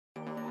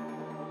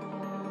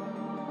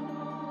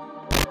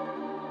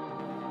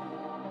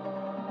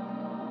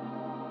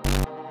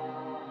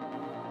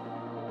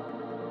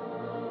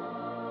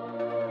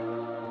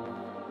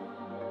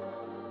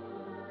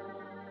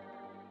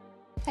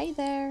Hey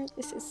there,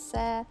 this is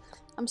Sare.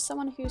 I'm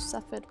someone who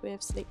suffered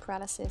with sleep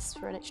paralysis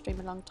for an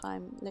extremely long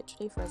time,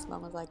 literally for as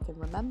long as I can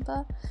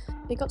remember.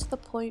 It got to the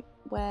point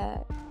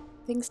where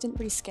things didn't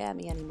really scare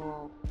me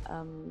anymore.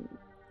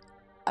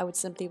 I would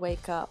simply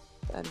wake up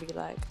and be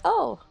like,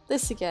 oh,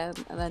 this again,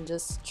 and then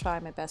just try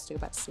my best to go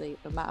back to sleep,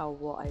 no matter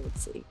what I would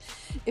see.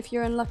 If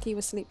you're unlucky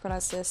with sleep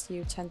paralysis,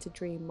 you tend to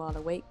dream while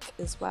awake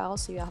as well,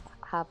 so you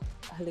have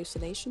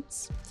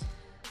hallucinations.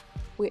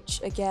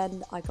 Which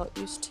again I got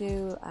used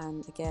to,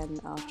 and again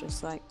I was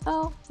just like,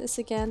 oh, this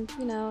again,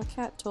 I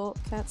can't talk,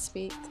 can't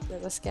speak,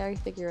 there's a scary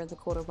figure in the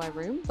corner of my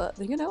room, but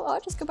I'll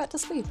just go back to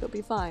sleep, it'll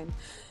be fine.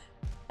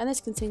 And this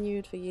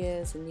continued for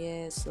years and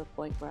years to the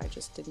point where I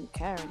just didn't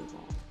care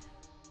anymore.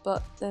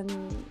 But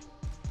then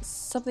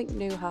something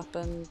new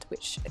happened,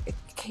 which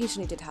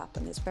occasionally did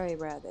happen. It's very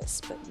rare this,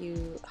 but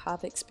you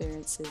have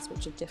experiences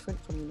which are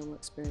different from your normal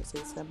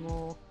experiences. They're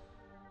more,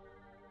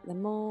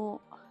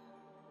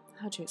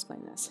 how do you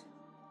explain this?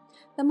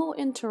 They're more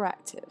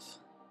interactive,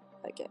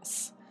 I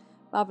guess.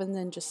 Rather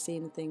than just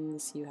seeing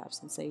things, you have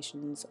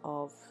sensations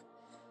of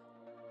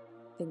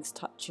things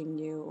touching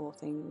you or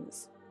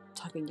things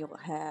tugging your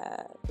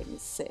hair,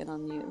 things sitting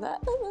on you.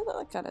 That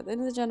kind of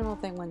thing. The general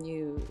thing when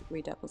you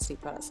read up on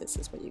sleep paralysis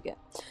is what you get.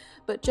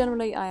 But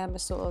generally, I am a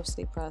sort of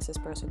sleep paralysis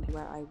person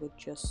where I would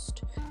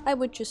just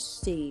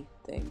see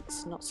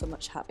things, not so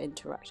much have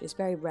interaction. It's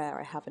very rare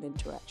I have an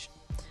interaction.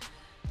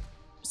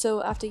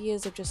 So after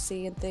years of just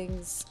seeing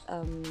things,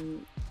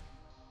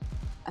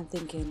 I'm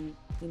thinking,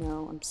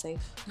 I'm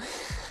safe.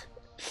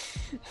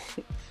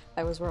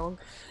 I was wrong.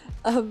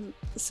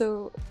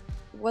 So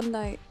one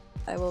night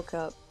I woke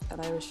up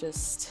and I was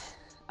just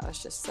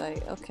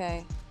like,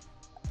 okay,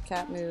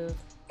 can't move,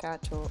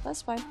 can't talk.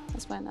 That's fine.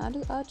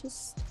 I'll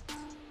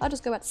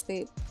just go back to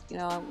sleep.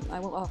 I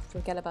won't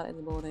forget about it in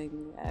the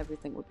morning.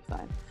 Everything will be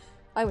fine.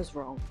 I was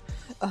wrong.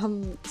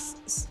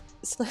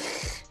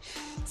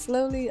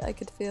 Slowly I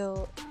could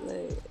feel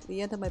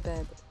the end of my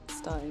bed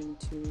starting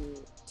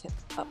to tip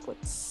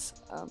upwards,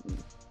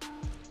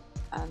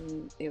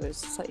 and it was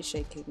slightly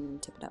shaking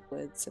and tipping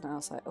upwards, and I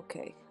was like,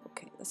 okay,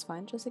 that's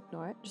fine, just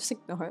ignore it,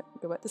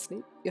 go back to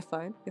sleep, you're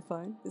fine,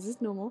 this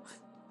is normal,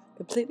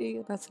 completely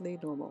and utterly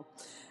normal.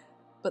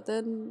 But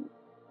then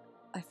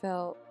I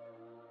felt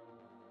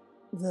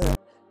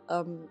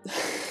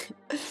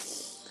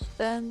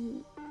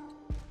then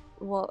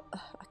what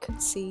I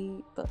couldn't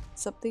see, but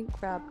something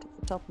grabbed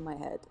the top of my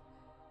head,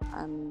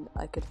 and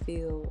I could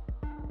feel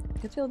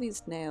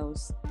these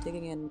nails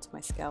digging into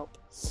my scalp,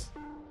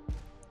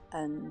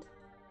 and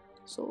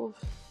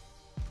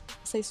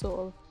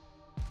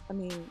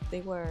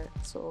they were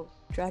sort of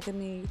dragging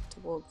me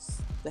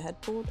towards the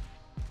headboard.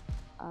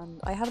 And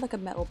I had like a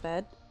metal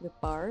bed with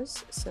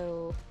bars,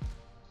 so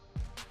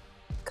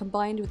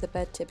combined with the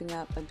bed tipping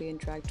up and being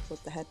dragged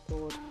toward the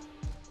headboard,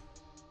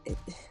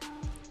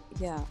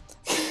 yeah.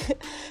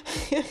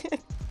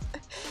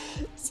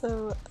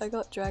 So I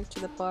got dragged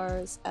to the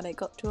bars, and it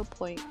got to a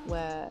point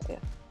where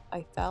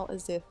I felt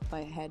as if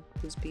my head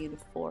was being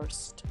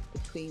forced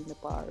between the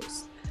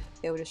bars.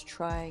 They were just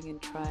trying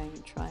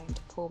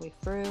to pull me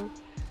through.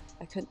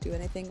 I couldn't do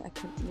anything, I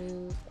couldn't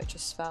move. I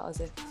just felt as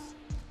if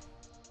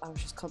I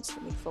was just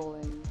constantly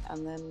falling,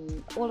 and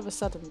then all of a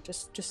sudden,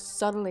 just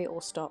suddenly it all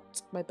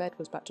stopped. My bed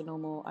was back to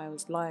normal. I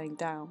was lying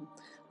down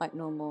like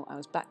normal. I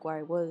was back where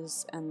I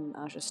was, and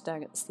I was just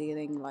staring at the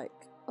ceiling like,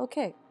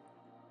 okay,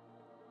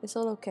 it's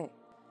all okay.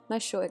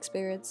 Nice short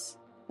experience,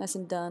 nice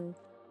and done.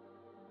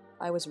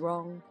 I was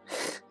wrong,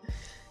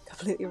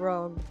 completely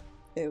wrong.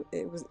 It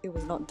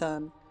was not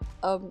done.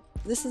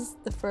 This is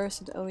the first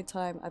and only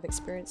time I've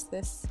experienced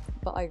this,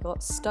 but I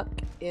got stuck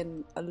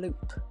in a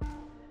loop.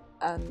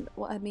 And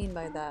what I mean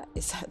by that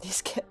is that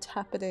this kept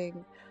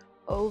happening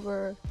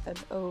over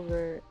and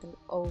over and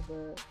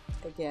over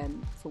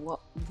again for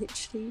what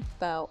literally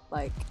felt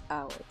like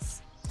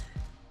hours.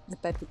 The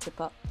bed would tip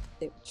up,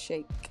 it would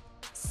shake,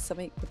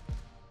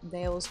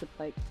 nails would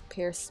like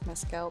pierce my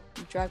scalp,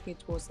 drag me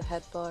towards the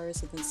head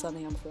bars, and then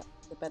suddenly I'm flat.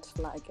 The bed's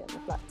flat again.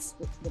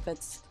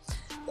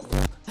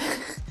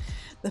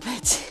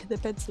 The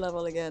bed's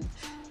level again,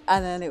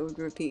 and then it would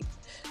repeat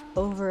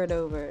over and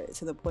over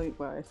to the point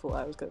where I thought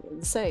I was going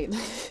insane.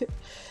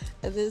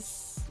 And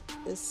this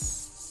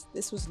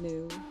was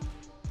new,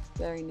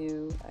 very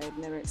new. I had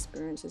never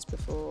experienced this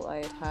before.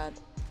 I had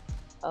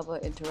other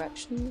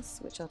interactions,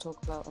 which I'll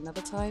talk about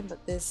another time,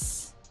 but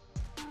this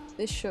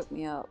shook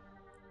me up.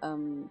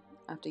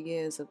 After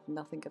years of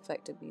nothing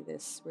affected me,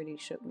 this really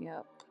shook me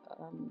up.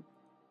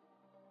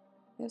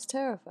 It was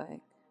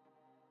terrifying.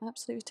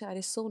 Absolutely terrifying.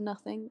 I saw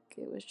nothing.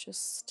 It was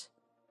just...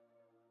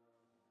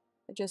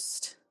 I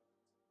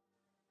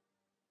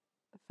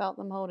felt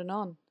them holding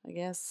on, I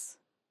guess.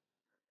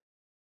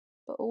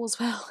 But all's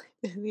well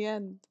in the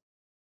end,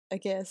 I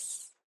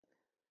guess.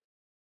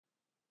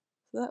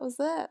 So that was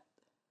that.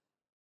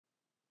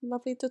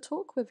 Lovely to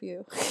talk with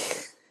you.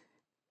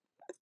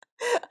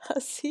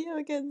 I'll see you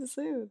again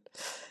soon.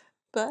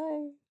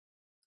 Bye.